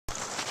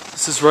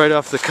This is right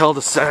off the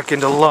cul-de-sac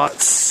into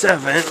lot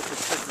 7.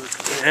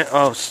 Yeah,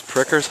 oh,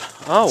 prickers.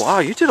 Oh, wow,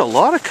 you did a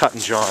lot of cutting,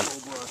 John.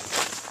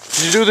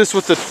 Did you do this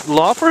with the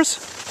loppers?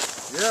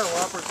 Yeah,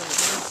 loppers and the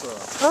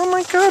handsaw. Oh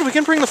my God, we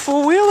can bring the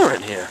four-wheeler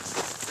in here.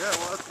 Yeah,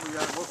 well,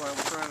 that's what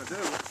we're trying to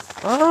do.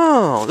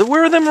 Oh,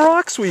 where are them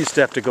rocks we used to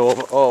have to go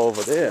over? Oh,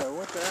 over there. Yeah, I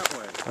went that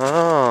way. Oh.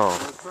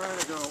 I was trying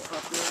to go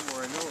up in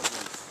where I know it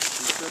was.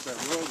 You said that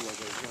road was.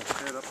 I was going to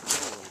head up the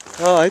hill a little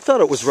bit. Oh, I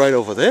thought it was right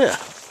over there.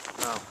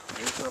 No,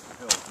 it's up the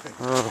hill.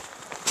 Oh.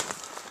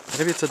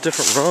 Maybe it's a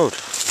different road.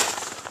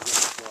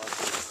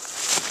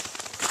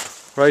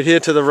 Right here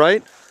to the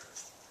right?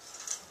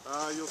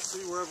 You'll see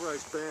wherever I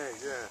bang,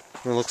 yeah.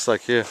 It looks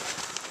like here. Yeah,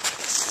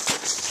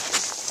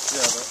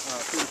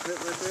 see the pit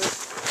right there?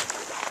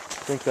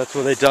 I think that's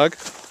where they dug?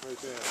 Right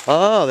there.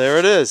 Oh, there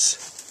it is.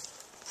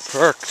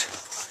 Perked.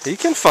 He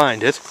can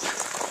find it.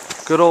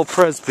 Good old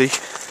Presby.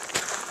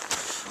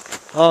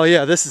 Oh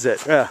yeah, this is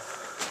it. Yeah.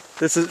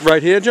 This is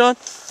right here, John?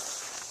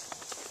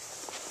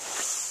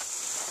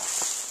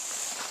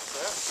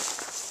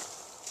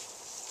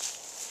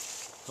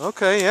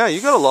 Okay, yeah,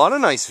 you got a lot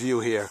of nice view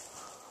here.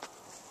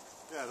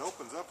 Yeah, it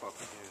opens up in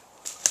here.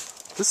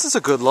 This is a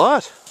good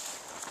lot.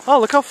 Oh,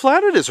 look how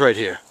flat it is right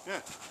here.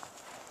 Yeah.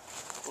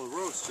 Well, the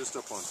road's just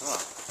up on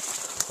top.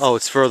 Oh,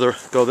 it's further.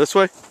 Go this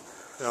way?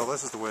 Yeah, well,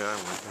 this is the way I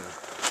went, yeah.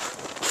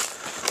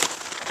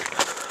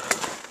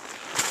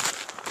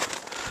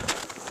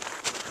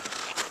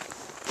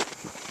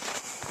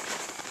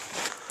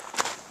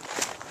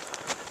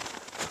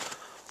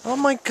 Oh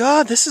my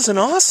God, this is an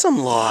awesome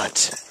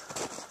lot.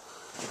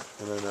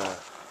 And then, yeah,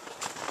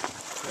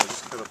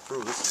 just cut up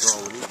through. This is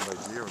all eaten by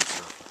deer and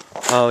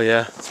stuff. Oh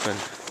yeah, it's been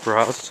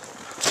browsed.